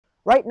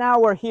Right now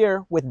we're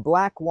here with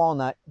black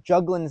walnut,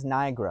 Juglans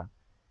nigra.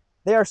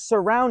 They are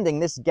surrounding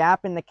this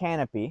gap in the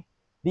canopy.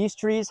 These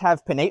trees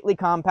have pinnately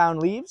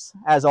compound leaves,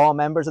 as all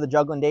members of the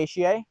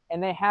Juglandaceae,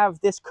 and they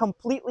have this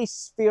completely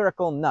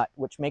spherical nut,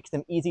 which makes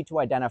them easy to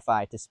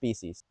identify to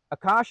species.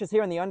 Akash is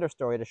here in the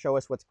understory to show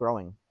us what's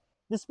growing.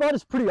 This spot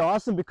is pretty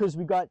awesome because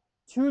we got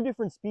two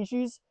different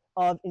species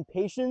of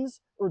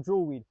Impatiens or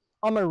Jewelweed.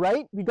 On my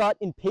right, we got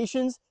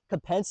Impatiens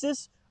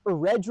capensis or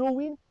red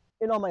jewelweed,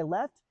 and on my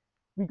left,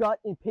 we got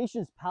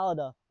Impatiens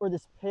pallida or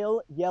this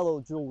pale yellow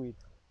jewelweed.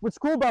 What's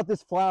cool about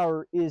this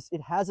flower is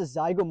it has a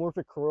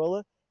zygomorphic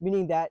corolla,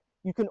 meaning that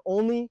you can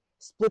only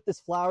split this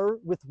flower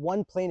with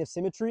one plane of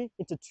symmetry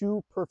into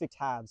two perfect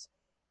halves.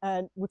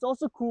 And what's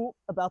also cool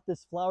about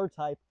this flower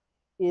type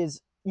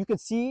is you can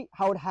see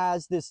how it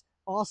has this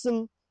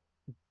awesome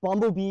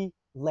bumblebee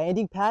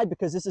landing pad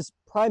because this is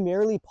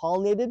primarily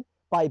pollinated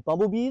by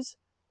bumblebees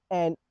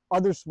and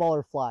other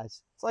smaller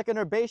flies. It's like an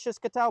herbaceous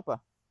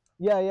catalpa.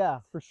 Yeah,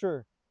 for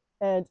sure.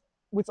 And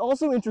what's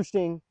also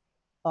interesting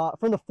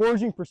from the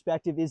foraging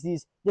perspective is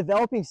these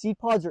developing seed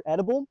pods are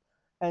edible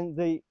and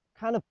they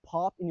kind of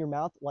pop in your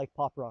mouth like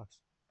pop rocks.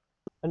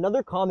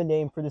 Another common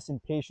name for this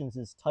impatiens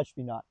is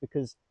touch-me-not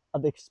because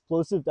of the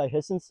explosive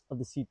dehiscence of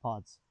the seed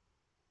pods.